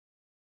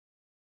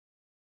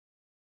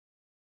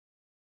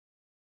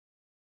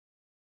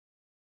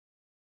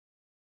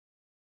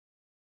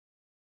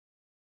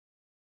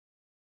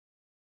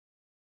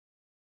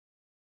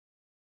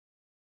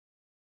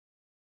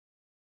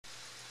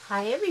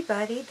Hi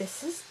everybody,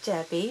 this is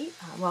Debbie.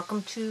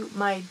 Welcome to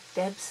my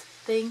Deb's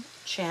Thing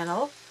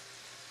channel.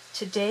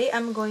 Today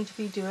I'm going to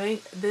be doing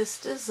this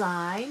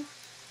design.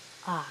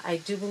 I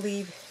do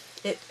believe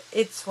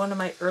it's one of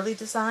my early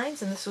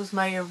designs, and this was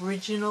my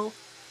original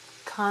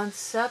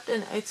concept,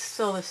 and it's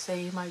still the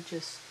same. I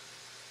just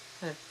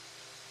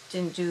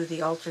didn't do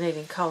the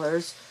alternating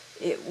colors.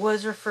 It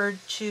was referred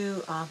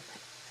to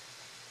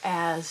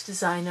as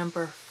design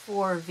number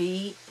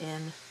 4V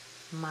in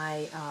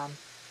my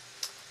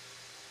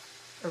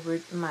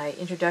my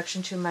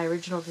introduction to my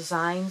original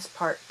designs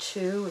part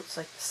 2. It's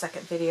like the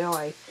second video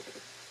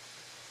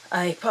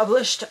I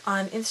published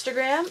on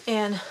Instagram,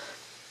 and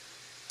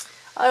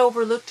I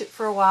overlooked it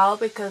for a while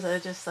because I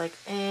just like,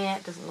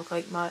 it doesn't look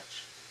like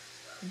much.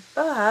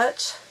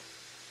 But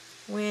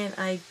when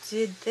I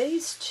did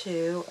these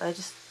two, I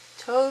just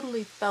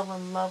totally fell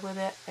in love with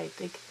it. I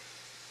think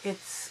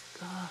it's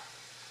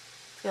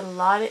got a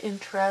lot of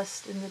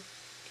interest in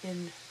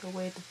the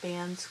way the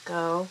bands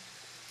go.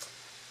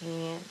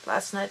 And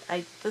last night I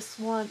did this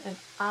one, and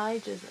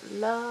I just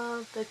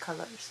love the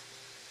colors.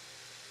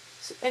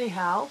 So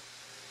anyhow,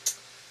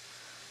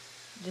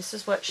 this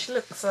is what she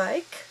looks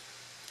like.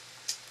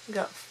 We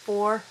got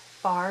 4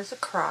 bars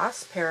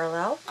across,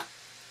 parallel.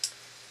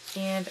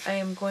 And I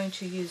am going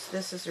to use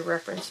this as a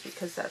reference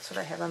because that's what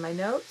I have on my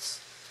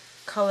notes.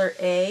 Color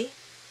A,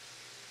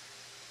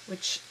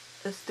 which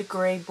is the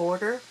gray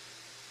border.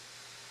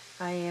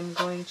 I am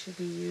going to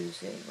be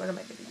using, what am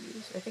I going to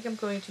use? I think I'm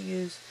going to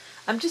use,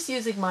 I'm just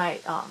using my,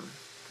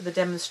 for the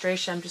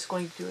demonstration, I'm just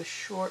going to do a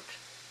short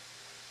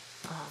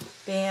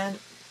band,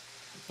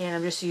 and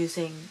I'm just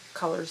using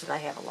colors that I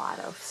have a lot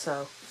of.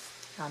 So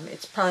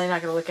it's probably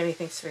not going to look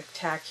anything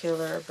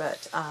spectacular,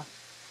 but I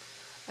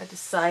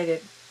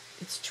decided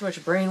it's too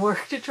much brain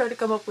work to try to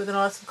come up with an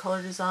awesome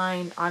color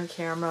design on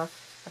camera.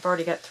 I've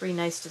already got 3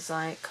 nice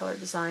color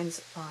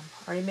designs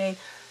already made.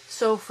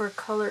 So for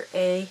color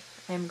A,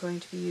 I'm going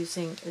to be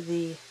using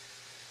the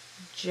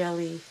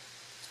Jelly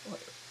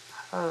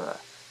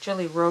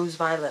Rose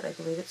Violet, I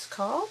believe it's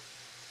called.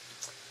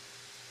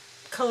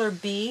 Color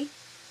B,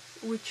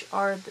 which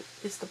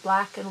is the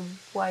black and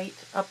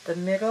white up the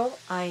middle,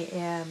 I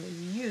am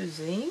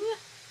using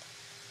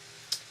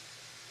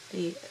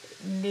the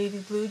navy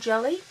blue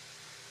jelly.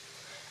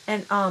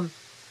 And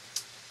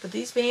for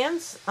these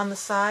bands on the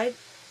side,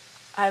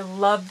 I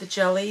love the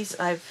jellies.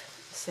 I've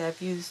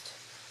used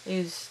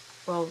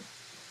well,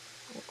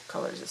 what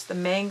color is this? The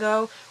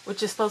mango,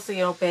 which is supposed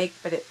to bake,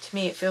 but to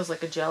me it feels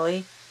like a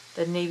jelly.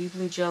 The navy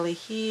blue jelly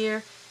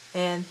here,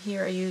 and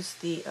here I use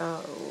the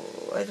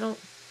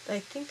I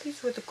think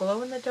these were the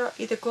glow in the dark,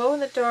 either glow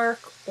in the dark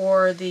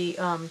or the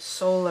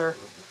solar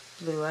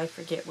blue. I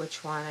forget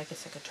which one. I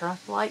guess I could turn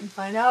off the light and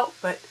find out,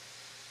 but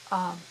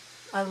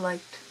I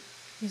liked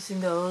using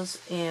those.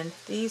 And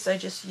these I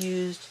just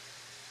used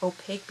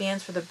opaque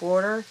bands for the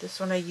border. This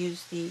one I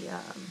used the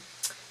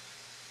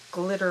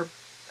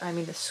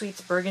the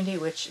Sweets Burgundy,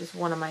 which is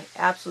one of my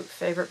absolute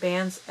favorite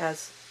bands,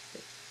 as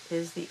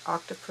is the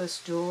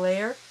Octopus Dual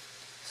Layer.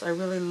 So I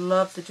really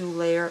love the dual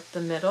layer up the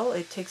middle.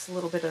 It takes a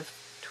little bit of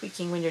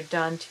tweaking when you're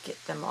done to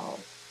get them all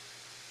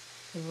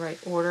in right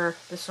order.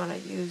 This one I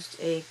used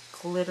a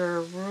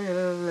glitter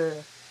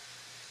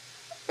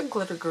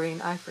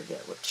green. I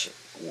forget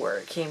where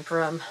it came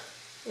from.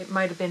 It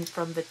might have been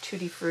from the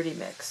Tutti Frutti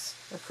mix.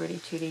 The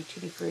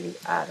Tutti Frutti,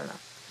 I don't know.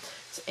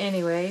 So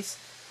anyways,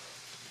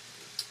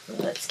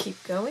 let's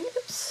keep going.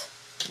 Oops.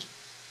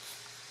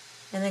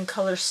 And then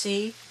color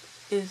C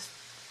is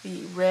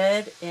the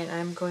red, and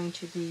I'm going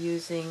to be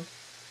using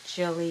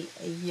Jelly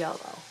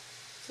Yellow.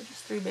 So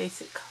just 3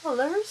 basic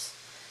colors.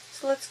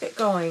 So let's get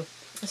going.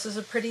 This is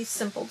a pretty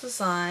simple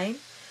design,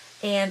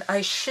 and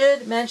I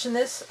should mention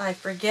this. I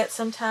forget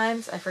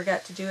sometimes. I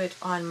forgot to do it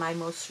on my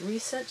most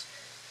recent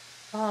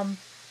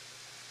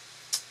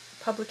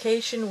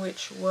publication,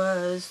 which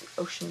was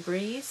Ocean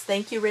Breeze.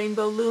 Thank you,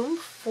 Rainbow Loom,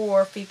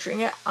 for featuring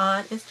it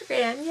on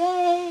Instagram.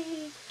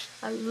 Yay!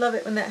 I love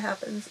it when that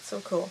happens. It's so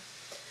cool.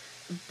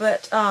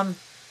 But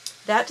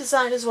that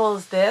design, as well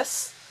as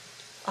this,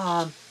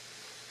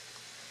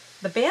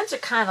 the bands are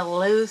kind of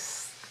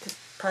loose,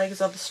 probably because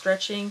of the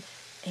stretching,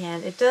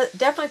 and it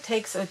definitely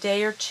takes a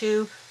day or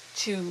two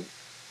to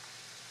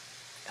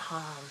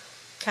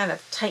kind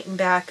of tighten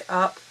back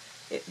up.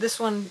 This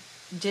one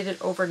did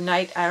it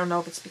overnight. I don't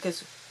know if it's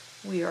because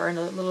we are in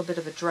a little bit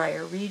of a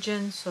drier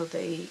region, so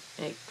they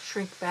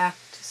shrink back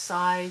to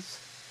size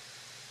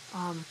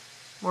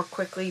more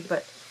quickly.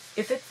 But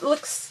if it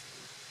looks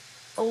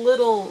a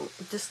little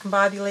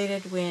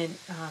discombobulated when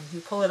you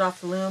pull it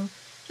off the loom,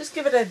 just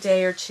give it a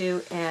day or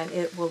 2 and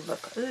it will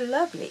look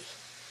lovely.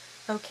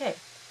 Okay,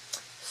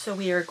 so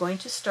we are going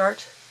to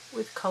start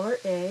with color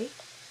A.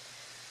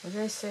 What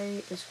did I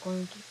say is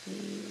going to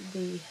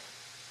be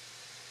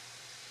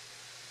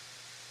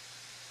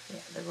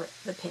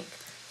the pink.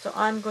 So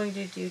I'm going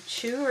to do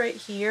 2 right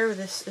here.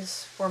 This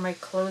is for my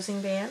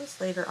closing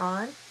bands later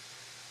on.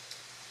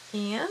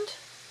 And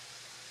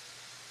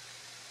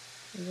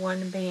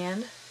 1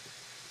 band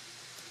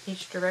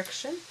each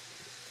direction.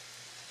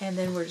 And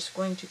then we're just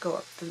going to go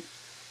up the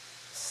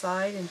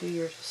side and do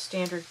your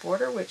standard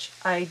border, which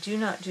I do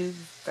not do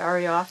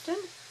very often,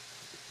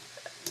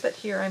 but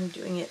here I'm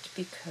doing it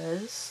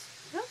because,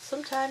 well,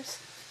 sometimes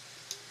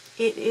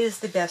it is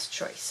the best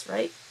choice,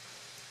 right?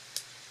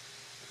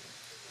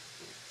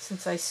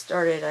 Since I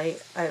started,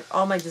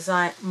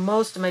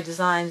 most of my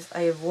designs,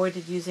 I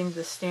avoided using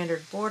the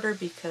standard border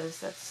because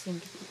that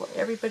seemed to be what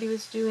everybody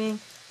was doing,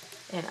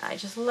 and I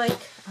just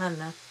like, I don't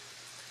know,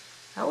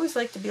 I always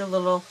like to be a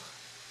little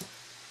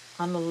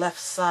on the left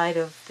side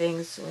of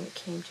things when it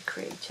came to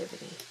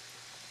creativity.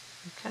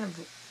 I'm kind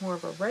of more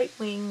of a right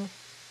wing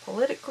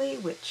politically,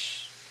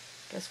 which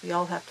I guess we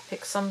all have to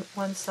pick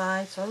one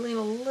side, so I lean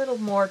a little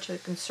more to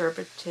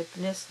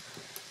conservativeness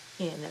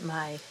in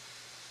my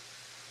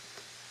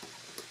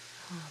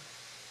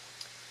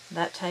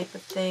that type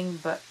of thing,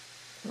 but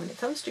when it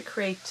comes to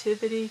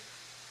creativity,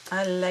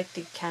 I like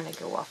to kind of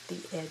go off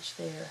the edge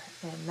there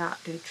and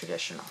not do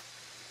traditional.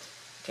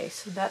 Okay,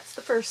 so that's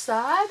the first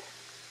side,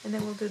 and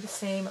then we'll do the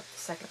same up the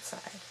second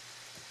side,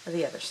 or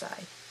the other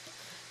side.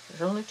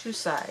 There's only two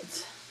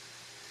sides,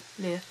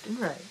 left and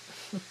right.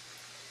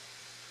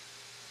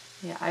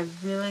 Yeah, I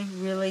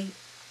really,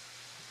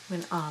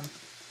 when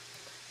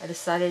I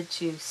decided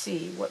to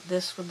see what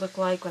this would look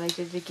like when I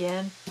did it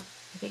again,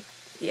 I think,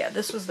 yeah,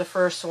 this was the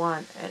first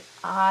one, and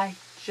I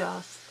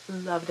just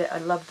loved it. I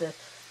love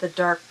the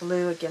dark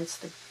blue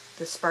against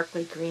the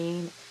sparkly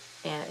green,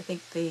 and I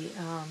think the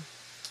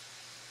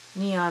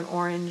neon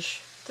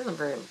orange doesn't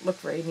look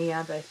very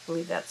neon, but I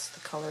believe that's the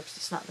color because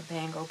it's not the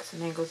mango, because the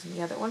mango's in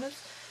the other one.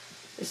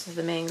 This is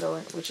the mango,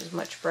 which is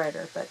much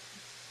brighter, but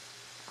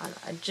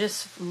I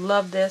just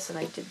love this, and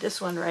I did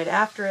this one right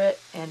after it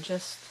and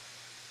just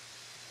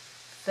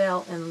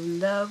fell in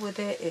love with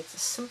it. It's a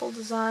simple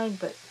design,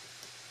 but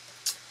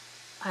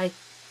I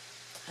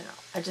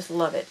just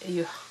love it.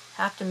 You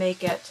have to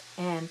make it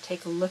and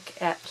take a look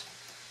at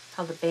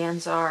how the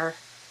bands are,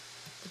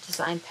 the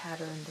design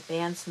pattern the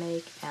bands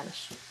make, and I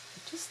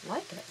just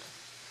like it.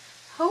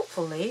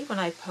 Hopefully, when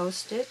I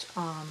post it,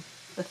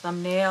 the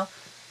thumbnail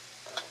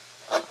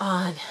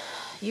on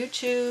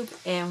YouTube,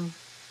 and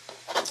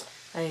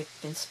I've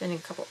been spending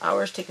a couple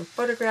hours taking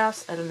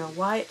photographs. I don't know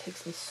why it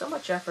takes me so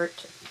much effort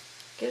to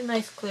get a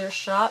nice clear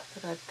shot,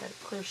 but I've got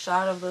a clear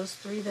shot of those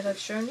three that I've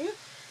shown you,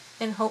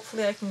 and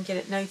hopefully I can get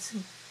it nice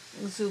and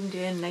zoomed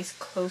in, nice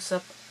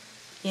close-up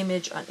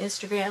image on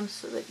Instagram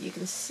so that you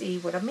can see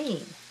what I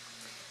mean.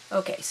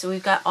 Okay, so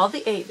we've got all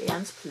the A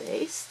bands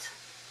placed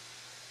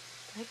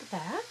like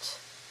that,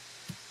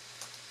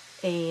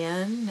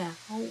 and now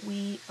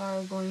we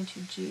are going to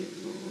do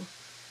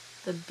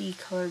the B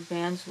colored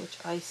bands, which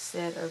I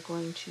said are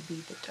going to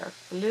be the dark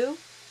blue,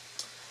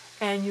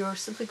 and you're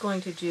simply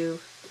going to do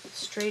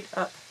straight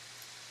up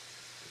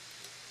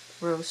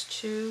rows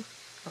 2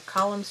 or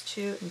columns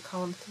 2 and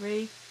column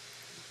 3,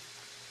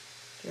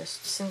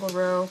 just single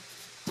row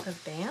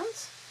of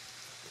bands.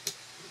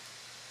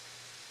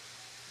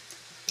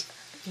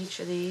 Each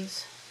of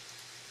these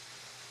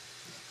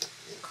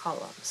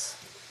columns.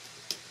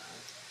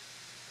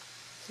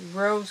 So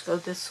rows go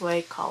this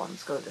way,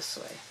 columns go this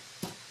way.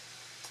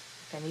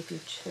 And if you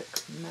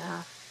took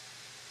math,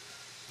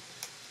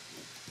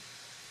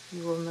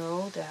 you will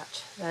know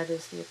that that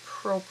is the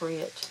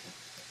appropriate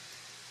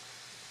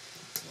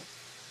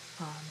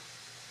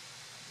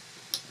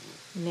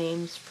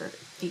names for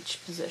each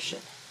position.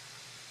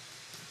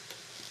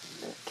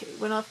 Okay,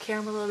 went off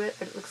camera a little bit,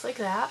 but it looks like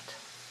that.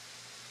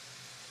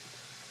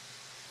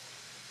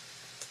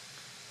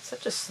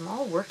 Such a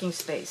small working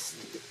space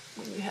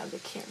when you have the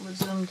camera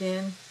zoomed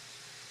in,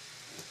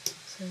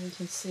 so you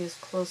can see as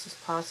close as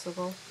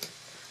possible.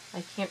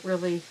 I can't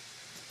really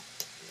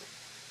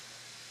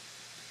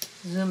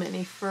zoom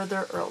any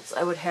further, or else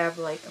I would have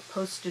like a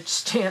postage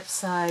stamp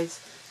size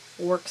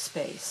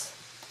workspace.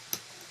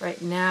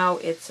 Right now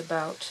it's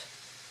about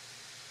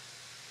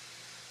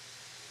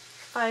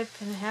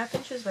 5.5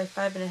 inches by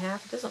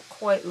 5.5. It doesn't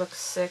quite look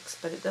 6,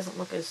 but it doesn't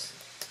look as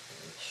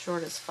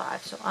short as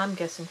 5. So I'm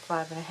guessing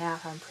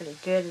 5.5. I'm pretty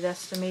good at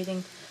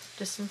estimating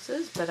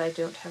distances, but I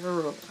don't have a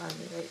ruler on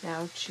me right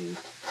now to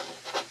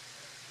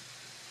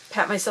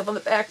pat myself on the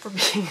back for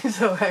being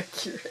so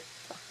accurate.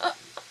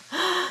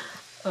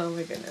 Oh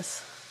my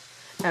goodness.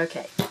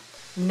 Okay.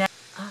 Now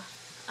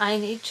I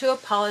need to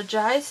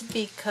apologize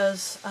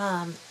because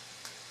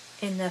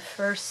in the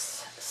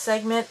first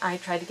segment I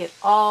tried to get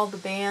all the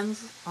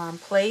bands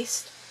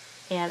placed,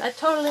 and I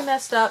totally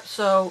messed up.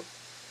 So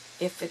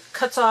if it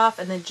cuts off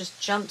and then just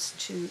jumps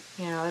to,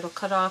 it'll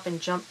cut off and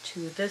jump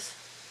to this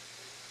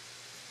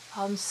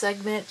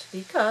segment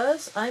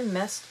because I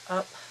messed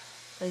up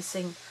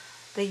placing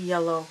the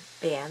yellow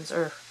bands,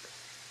 or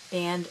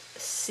band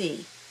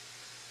C.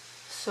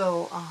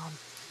 So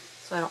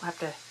so I don't have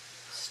to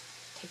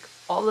take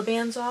all the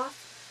bands off.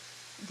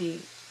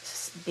 The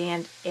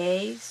band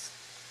A's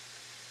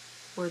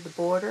were the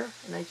border,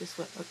 and I just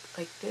went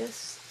like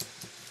this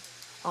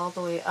all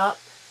the way up,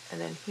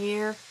 and then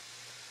here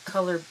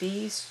color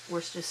B's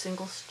were just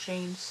single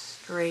chain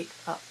straight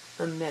up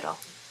the middle.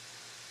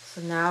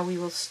 So now we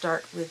will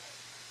start with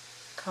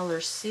color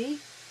C.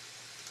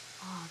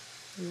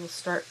 we will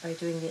start by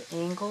doing the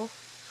angle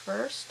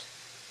first,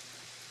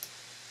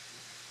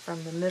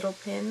 from the middle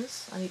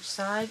pins on each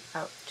side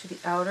out to the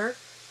outer,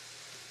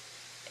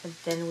 and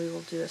then we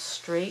will do a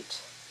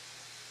straight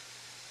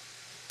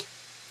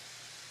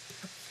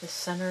up the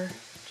center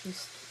two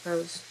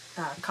rows,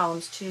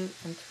 columns 2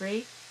 and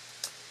 3,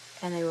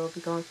 and they will be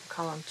going from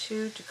column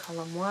 2 to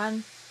column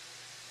 1,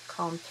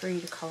 column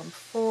 3 to column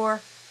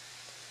 4,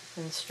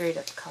 then straight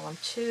up column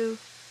 2,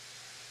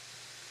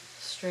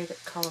 straight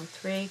up column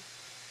 3,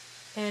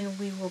 and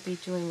we will be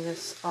doing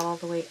this all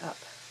the way up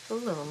the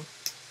loom.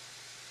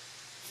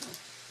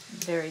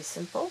 Very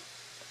simple.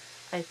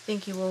 I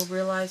think you will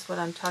realize what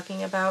I'm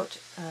talking about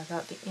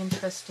the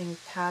interesting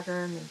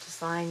pattern and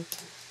design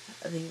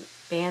the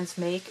bands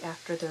make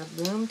after they're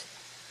loomed.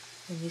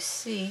 And you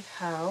see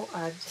how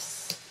I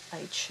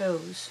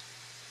chose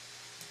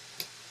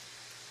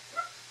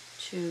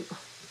to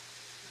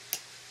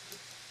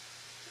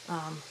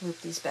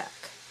loop these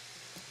back.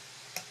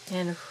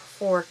 And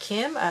for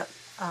Kim at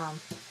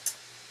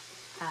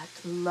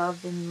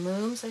Love and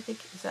Looms, I think,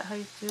 is that how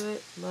you do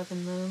it? Love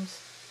and Looms.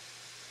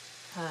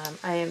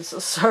 I am so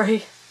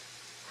sorry.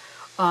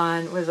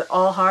 Was it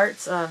All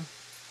Hearts? I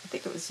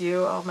think it was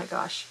you. Oh my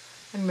gosh,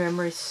 my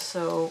memory's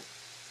so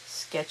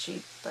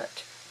sketchy,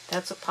 but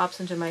that's what pops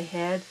into my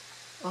head.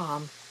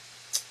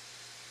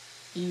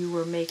 You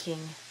were making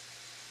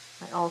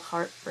my All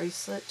Heart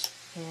bracelet,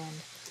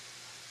 and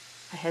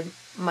I had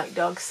my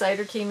dog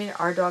Cider came in.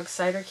 Our dog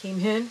Cider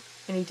came in,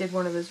 and he did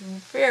one of those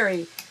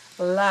very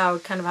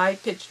loud, kind of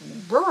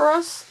high-pitched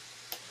burrs,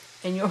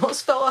 and you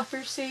almost fell off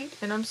your seat.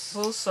 And I'm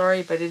so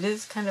sorry, but it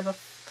is kind of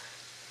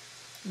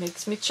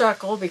makes me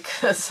chuckle,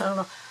 because I don't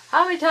know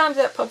how many times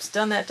that pup's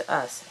done that to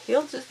us.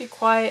 He'll just be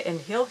quiet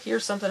and he'll hear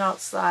something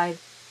outside.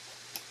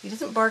 He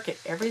doesn't bark at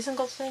every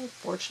single thing,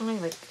 fortunately.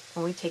 Like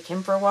when we take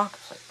him for a walk,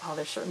 it's like, oh,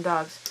 there's certain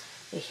dogs,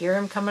 they hear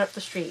him coming up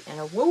the street and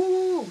a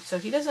woo, so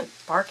he doesn't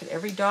bark at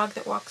every dog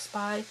that walks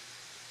by.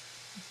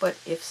 But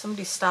if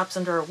somebody stops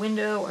under our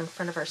window or in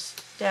front of our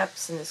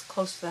steps and is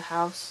close to the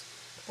house,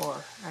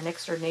 or our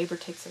next door neighbor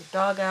takes their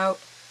dog out,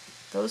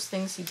 those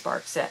things he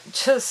barks at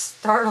just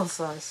startles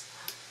us.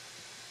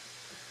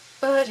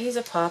 But he's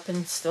a pup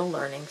and still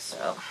learning,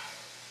 so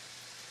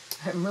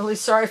I'm really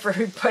sorry for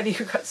everybody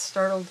who got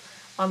startled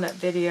on that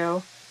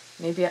video.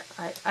 Maybe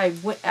I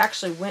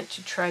actually went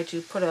to try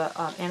to put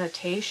a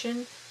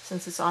annotation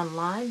since it's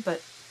online,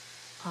 but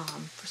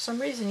for some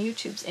reason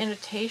YouTube's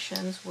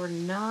annotations were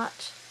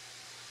not,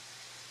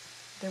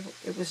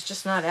 it was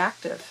just not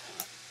active.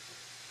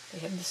 They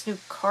have this new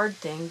card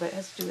thing, but it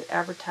has to do with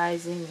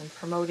advertising and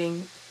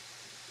promoting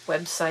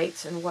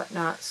websites and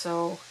whatnot,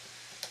 so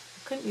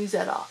I couldn't use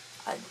that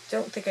I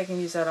don't think I can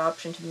use that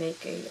option to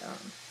make a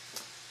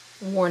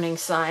warning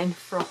sign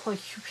for all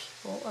you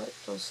people. I'm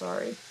so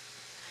sorry.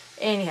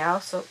 Anyhow,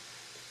 so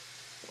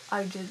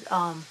I did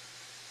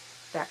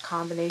that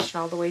combination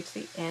all the way to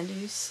the end,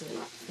 as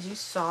you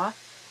saw,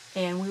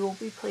 and we will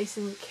be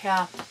placing the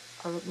cap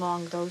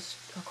along those,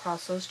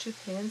 across those two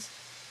pins.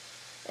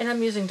 And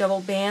I'm using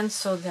double bands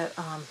so that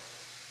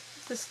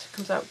this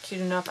comes out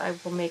cute enough. I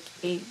will make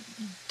a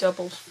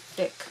double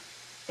thick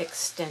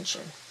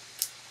extension.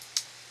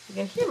 You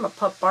can hear my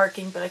pup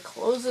barking, but I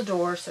closed the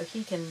door so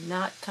he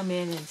cannot come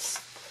in and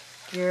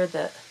scare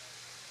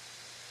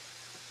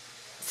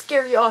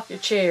you off your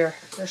chair.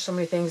 There's so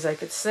many things I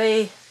could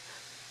say.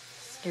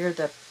 Scare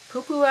the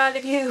poo-poo out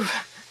of you.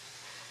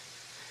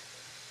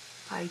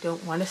 I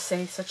don't want to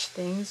say such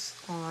things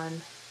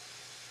on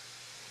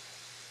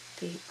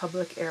the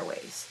public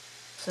airways.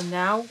 So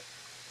now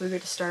we're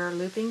going to start our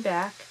looping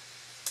back,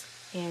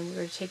 and we're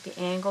going to take the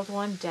angled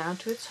one down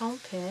to its home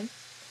pin,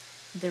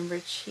 then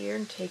reach here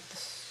and take the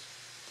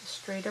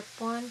straight up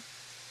one,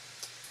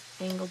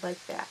 angled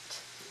like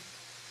that.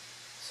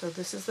 So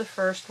this is the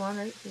first one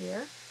right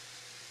here,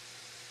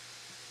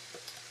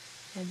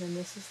 and then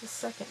this is the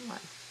second one.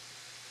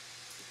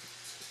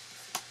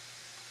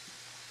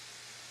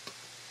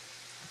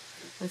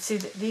 And see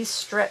that these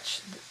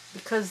stretch,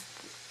 because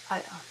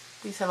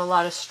these have a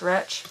lot of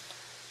stretch,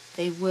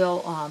 they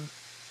will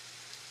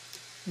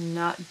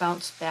not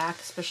bounce back,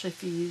 especially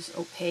if you use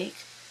opaque.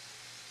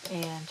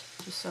 And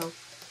just so,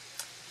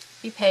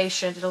 be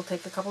patient, it'll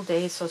take a couple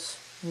days. So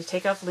when you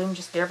take out the loom,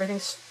 just get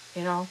everything,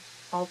 you know,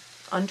 all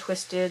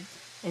untwisted,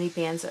 any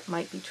bands that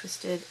might be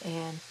twisted,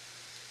 and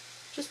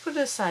just put it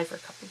aside for a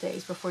couple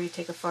days before you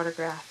take a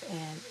photograph,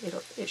 and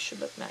it should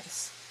look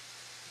nice.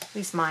 At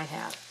least mine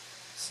have.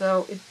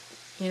 So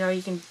you know,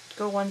 you can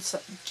go one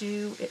side,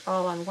 do it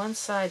all on one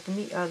side than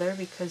the other,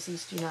 because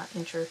these do not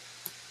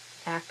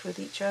interact with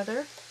each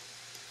other.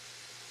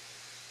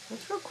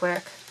 It's real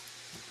quick,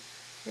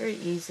 very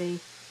easy.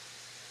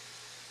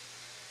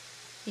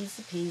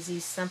 Easy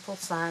peasy, simple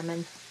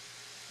Simon.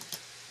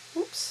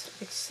 Oops,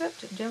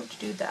 except don't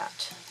do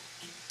that.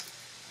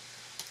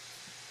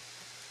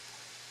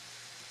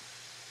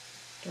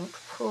 Don't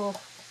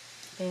pull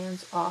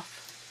bands off.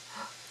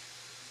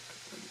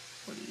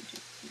 What do you do?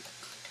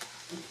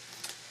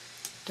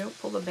 Don't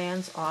pull the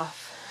bands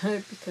off,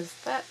 because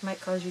that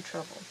might cause you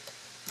trouble.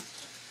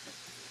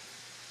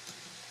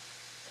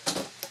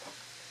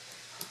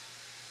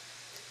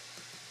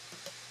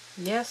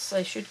 Yes,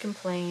 I should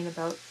complain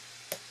about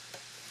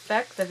the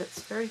fact that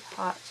it's very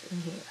hot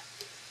in here.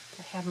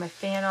 I have my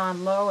fan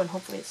on low, and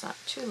hopefully it's not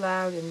too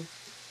loud and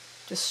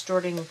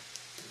distorting,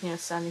 you know,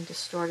 sounding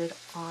distorted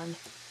on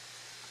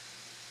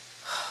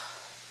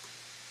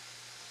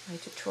my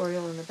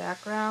tutorial in the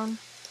background.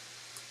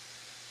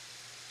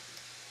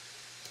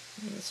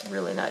 And it's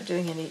really not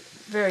doing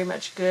very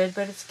much good,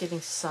 but it's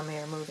getting some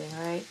air moving,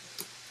 right?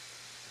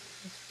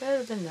 It's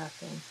better than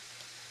nothing.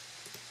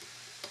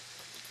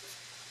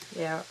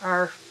 Yeah,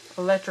 our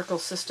electrical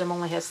system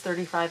only has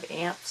 35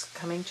 amps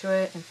coming to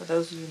it, and for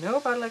those of you who know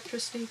about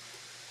electricity,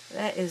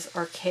 that is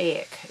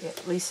archaic,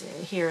 at least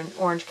here in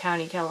Orange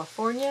County,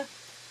 California.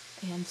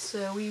 And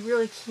so we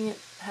really can't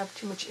have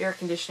too much air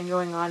conditioning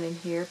going on in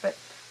here, but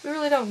we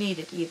really don't need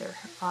it either.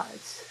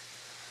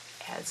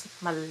 As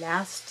my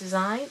last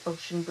design,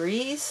 Ocean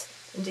Breeze,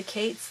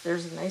 indicates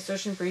there's a nice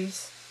ocean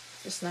breeze,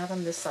 just not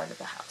on this side of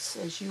the house,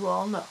 as you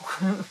all know.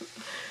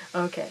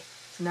 Okay,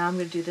 so now I'm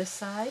going to do this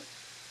side.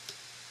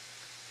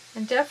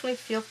 And definitely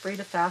feel free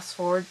to fast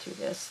forward through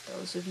this,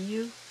 those of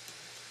you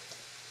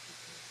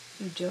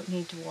who don't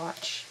need to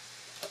watch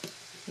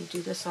me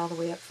do this all the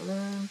way up the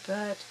loom,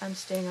 but I'm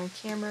staying on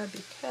camera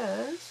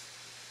because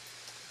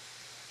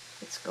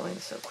it's going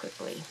so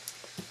quickly.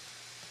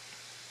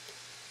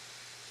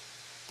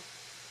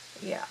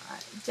 Yeah, I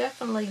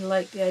definitely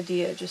like the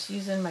idea of just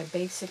using my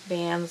basic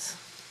bands,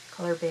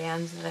 color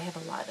bands that I have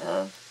a lot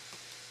of,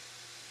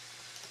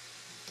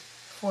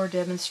 for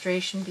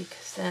demonstration,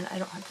 because then I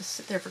don't have to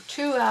sit there for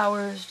 2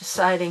 hours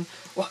deciding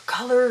what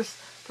colors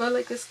do I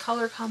like, this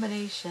color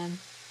combination.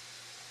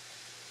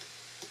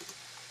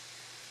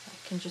 I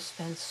can just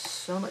spend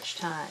so much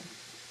time.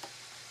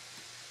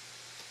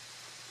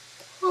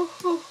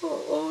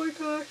 Oh my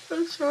gosh,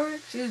 I'm sorry.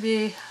 Excuse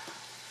me.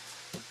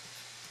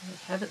 I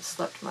haven't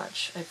slept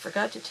much. I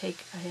forgot to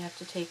take, I have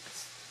to take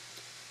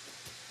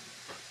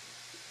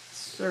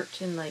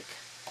certain like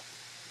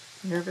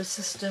nervous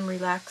system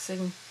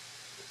relaxing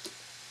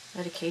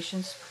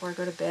medications before I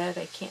go to bed.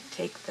 I can't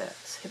take the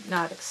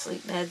hypnotic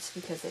sleep meds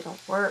because they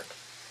don't work.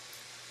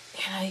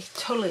 And I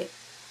totally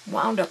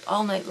wound up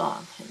all night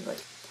long. And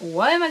like,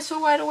 why am I so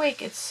wide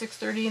awake? It's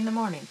 6:30 in the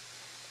morning.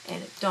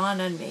 And it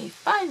dawned on me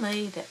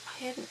finally that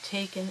I hadn't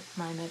taken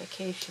my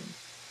medication.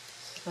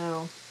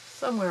 So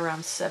somewhere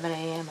around 7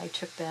 a.m. I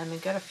took them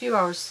and got a few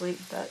hours sleep,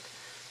 but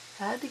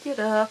had to get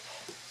up.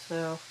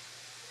 So,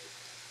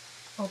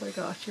 oh my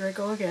gosh, here I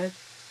go again.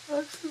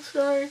 I'm so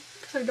sorry,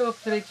 because I know I'm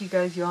going to make you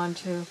guys yawn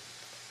too.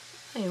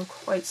 I am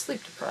quite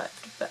sleep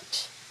deprived,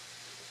 but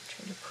I'm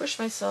trying to push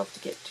myself to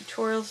get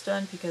tutorials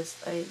done because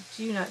I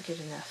do not get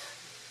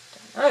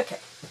enough done. Okay,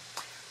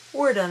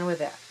 we're done with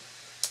that.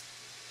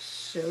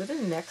 So the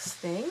next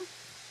thing,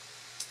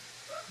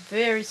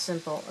 very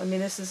simple. I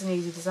mean, this is an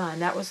easy design.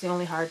 That was the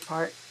only hard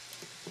part.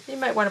 You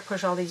might want to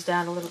push all these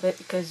down a little bit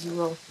because you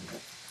will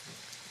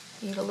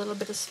need a little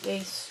bit of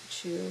space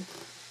to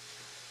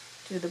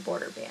do the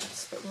border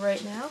bands. But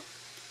right now,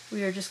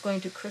 we are just going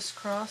to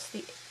crisscross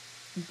the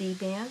B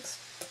bands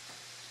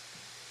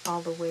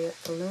all the way up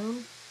the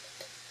loom.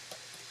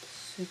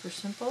 Super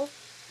simple.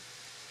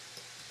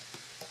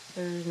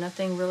 There's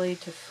nothing really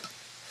to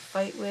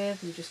fight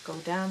with. You just go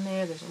down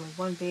there. There's only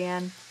one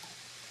band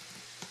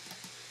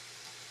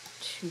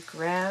to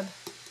grab.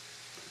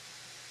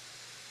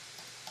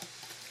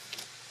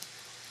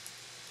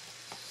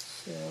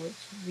 So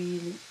it's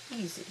really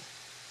easy.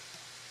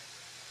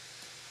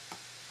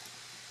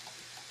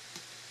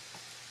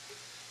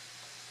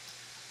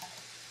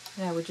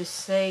 And I would just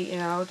say, you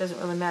know, it doesn't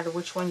really matter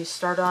which one you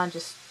start on,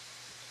 just,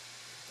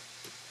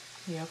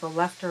 you know, go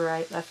left to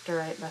right, left to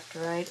right, left to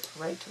right,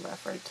 right to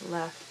left, right to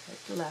left,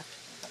 right to left.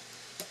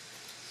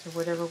 So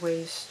whatever way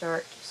you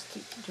start, just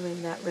keep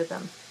doing that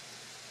rhythm.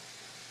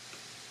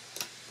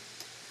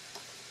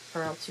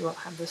 Or else you won't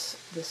have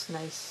this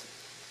nice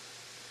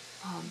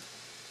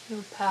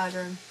little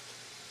pattern.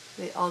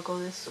 They all go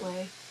this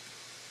way.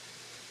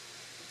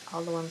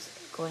 All the ones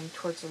going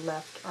towards the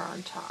left are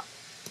on top.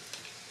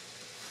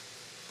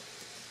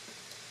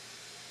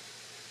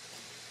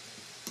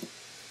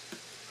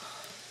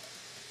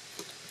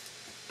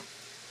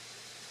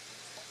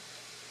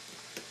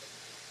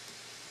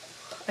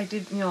 I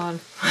did yawn.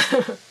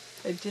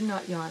 I did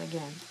not yawn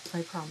again.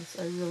 I promise.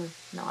 I really,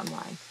 no, I'm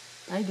lying.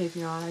 I did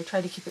yawn. I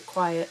tried to keep it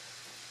quiet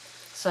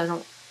so I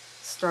don't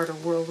start a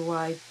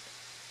worldwide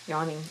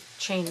yawning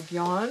chain of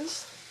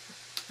yawns.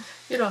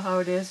 You know how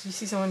it is. You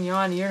see someone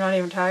yawn and you're not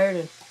even tired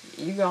and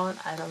you yawn.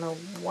 I don't know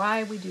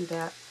why we do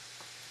that.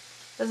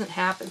 It doesn't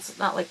happen. It's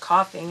not like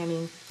coughing. I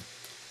mean,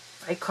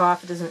 if I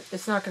cough,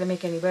 it's not going to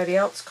make anybody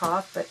else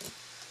cough, but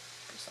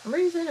for some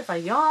reason, if I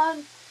yawn,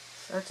 it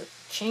starts a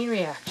chain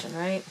reaction,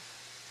 right?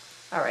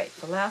 Alright,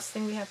 the last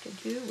thing we have to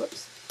do,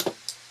 whoops,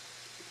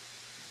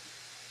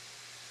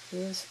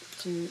 is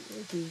do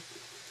the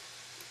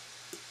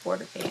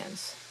border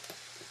bands.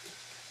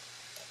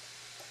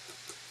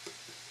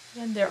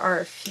 And there are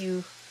a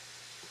few,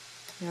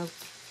 you know, a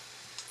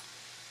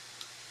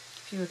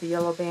few of the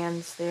yellow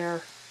bands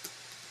there,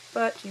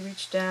 but you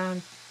reach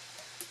down,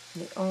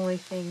 and the only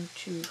thing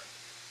to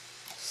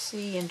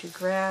see and to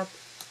grab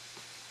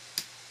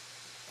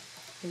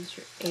is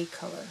your A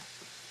color.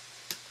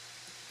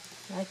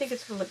 And I think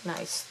it's going to look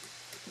nice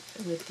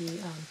with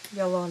the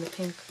yellow and the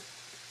pink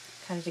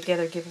kind of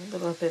together, give a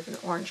little bit of an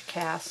orange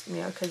cast, you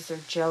know, because they're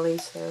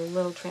jellies, so they're a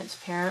little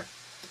transparent.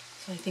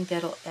 So I think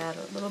that'll add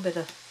a little bit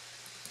of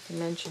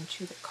dimension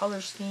to the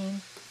color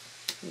scheme.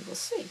 We will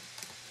see.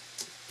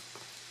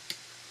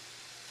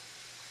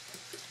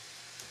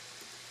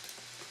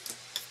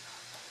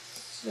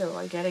 So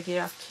I gotta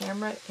get off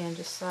camera and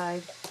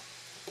decide.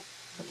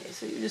 Okay,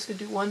 so you're just gonna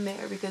do one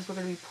there because we're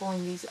gonna be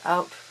pulling these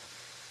out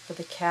for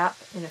the cap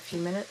in a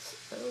few minutes.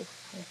 So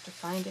I have to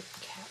find a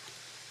cap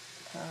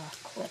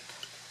clip.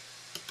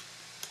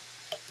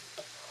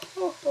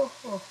 Oh, oh,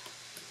 oh.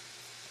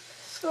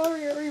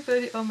 Sorry,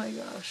 everybody. Oh my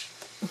gosh.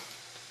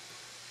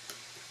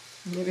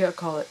 Maybe I'll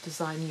call it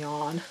Design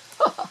Yawn.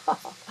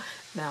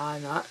 No,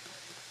 I'm not.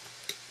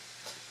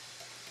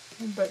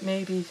 But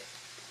maybe.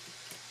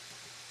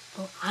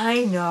 Oh,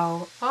 I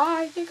know.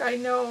 I think I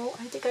know.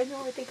 I think I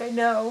know. I think I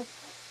know.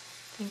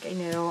 I think I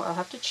know. I'll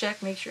have to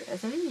check, make sure it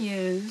hasn't been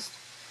used.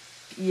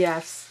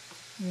 Yes.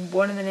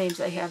 One of the names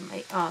I have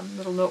my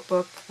little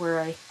notebook where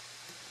I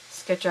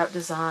sketch out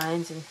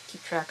designs and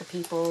keep track of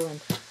people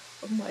and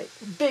my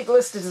big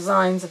list of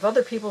designs of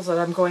other people's that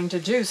I'm going to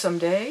do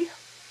someday.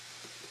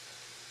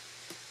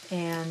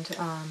 And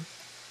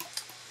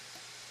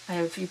I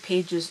have a few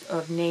pages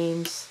of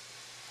names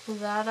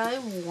that I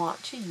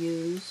want to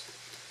use.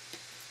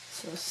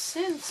 So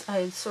since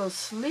I'm so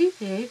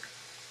sleepy,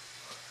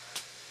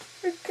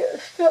 I can't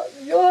stop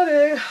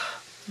yawning.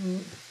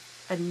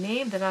 A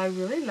name that I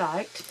really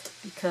liked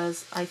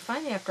because I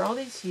finally, after all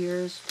these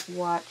years,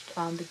 watched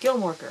the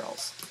Gilmore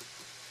Girls.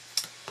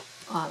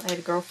 I had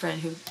a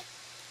girlfriend who,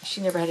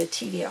 she never had a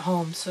TV at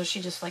home, so she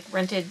just like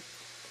rented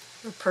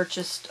or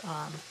purchased,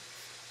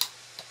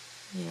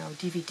 you know,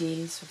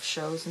 DVDs of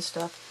shows and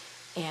stuff.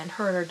 And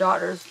her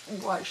daughters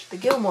watched the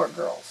Gilmore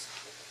Girls.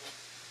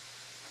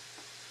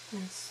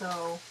 And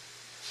so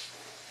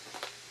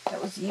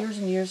that was years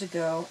and years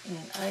ago,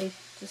 and I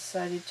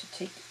decided to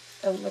take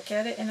a look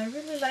at it, and I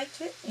really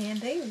liked it. And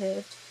they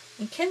lived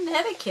in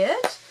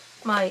Connecticut,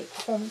 my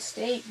home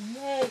state.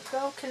 Yay,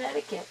 go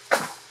Connecticut.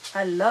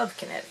 I love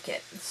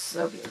Connecticut. It's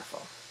so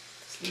beautiful.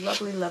 It's a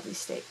lovely, lovely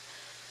state.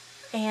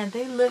 And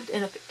they lived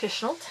in a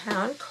fictional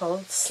town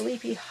called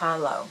Sleepy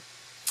Hollow.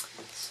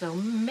 So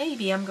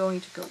maybe I'm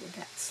going to go with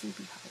that,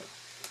 Sleepy Hollow.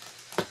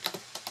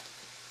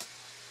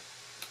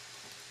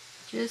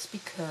 Just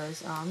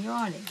because I'm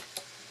yawning.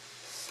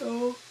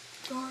 So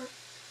dark.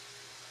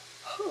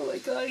 Oh my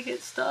god, I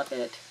can't stop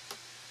it.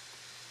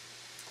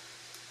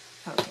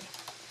 Okay,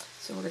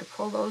 so we're going to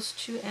pull those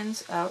two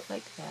ends out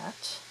like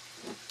that.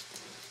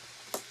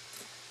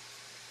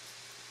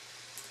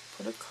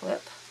 Put a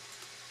clip.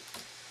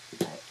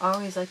 I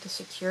always like to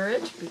secure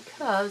it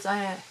because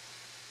I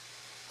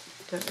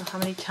don't know how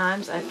many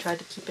times I've tried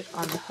to keep it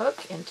on the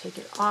hook and take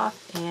it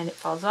off, and it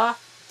falls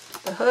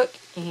off the hook,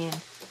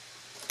 and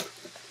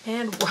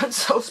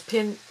once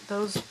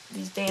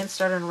these bands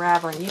start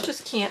unraveling, you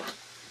just can't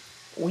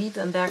weave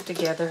them back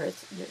together.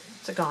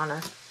 It's a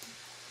goner.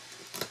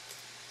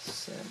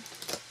 So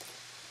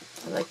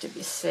I like to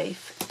be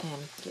safe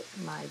and get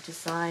my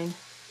design.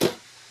 It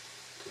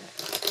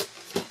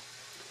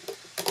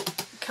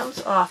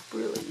comes off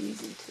really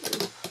easy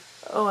too.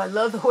 Oh, I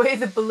love the way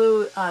the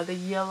blue, the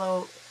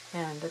yellow,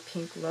 and the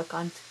pink look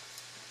on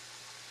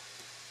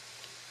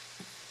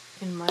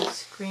in my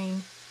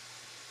screen.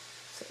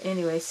 So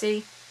anyway,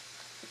 see,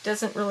 it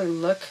doesn't really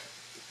look,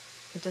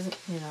 it doesn't,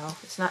 you know,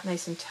 it's not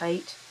nice and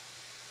tight.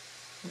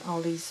 And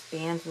all these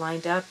bands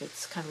lined up,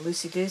 it's kind of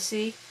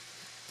loosey-goosey.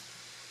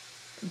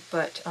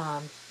 But,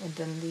 and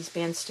then these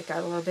bands stick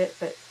out a little bit,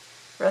 but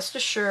rest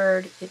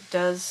assured, it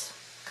does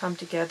come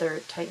together,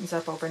 it tightens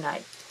up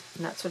overnight.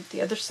 And that's what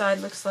the other side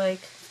looks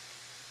like,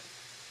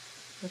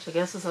 which I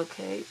guess is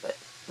okay, but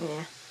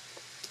yeah,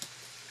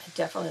 I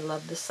definitely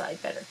love this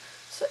side better.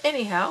 So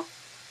anyhow,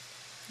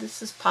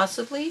 this is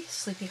possibly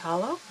Sleepy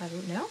Hollow, I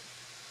don't know.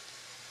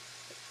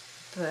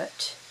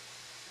 But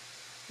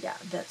yeah,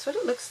 that's what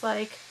it looks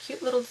like.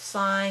 Cute little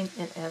design,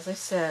 and as I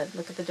said,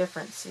 look at the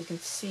difference. You can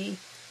see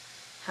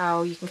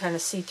how you can kind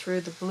of see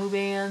through the blue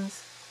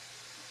bands,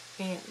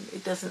 and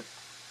it doesn't,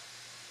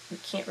 you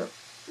can't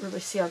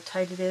really see how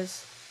tight it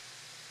is,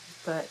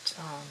 but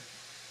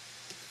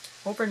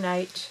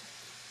overnight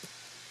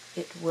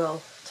it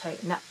will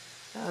tighten up.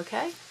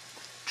 Okay?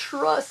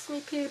 Trust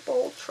me,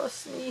 people,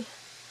 trust me.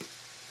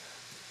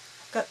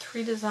 I've got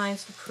 3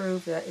 designs to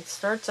prove that it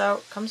starts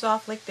out, comes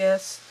off like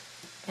this,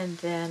 and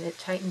then it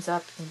tightens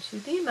up into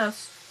the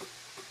most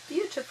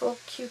beautiful,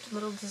 cute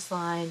little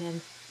design.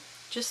 And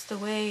just the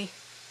way,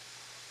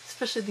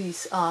 especially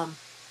these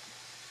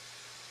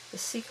the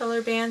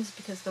C-color bands,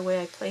 because the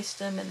way I placed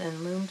them and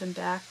then loomed them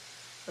back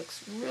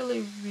looks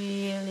really,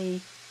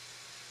 really,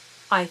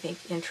 I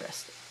think,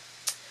 interesting.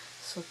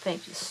 So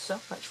thank you so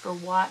much for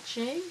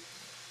watching.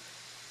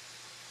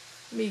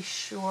 Be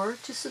sure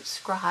to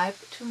subscribe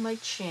to my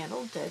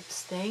channel,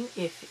 Deb's Thing,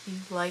 if you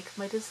like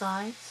my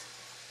designs.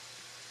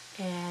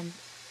 And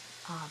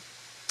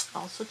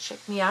Also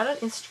check me out on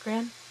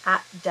Instagram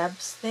at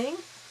Deb's Thing,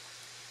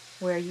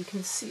 where you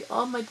can see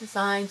all my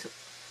designs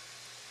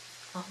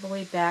all the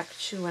way back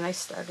to when I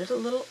started a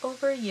little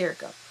over a year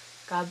ago.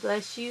 God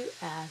bless you,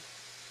 and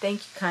thank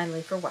you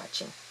kindly for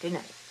watching. Good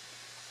night.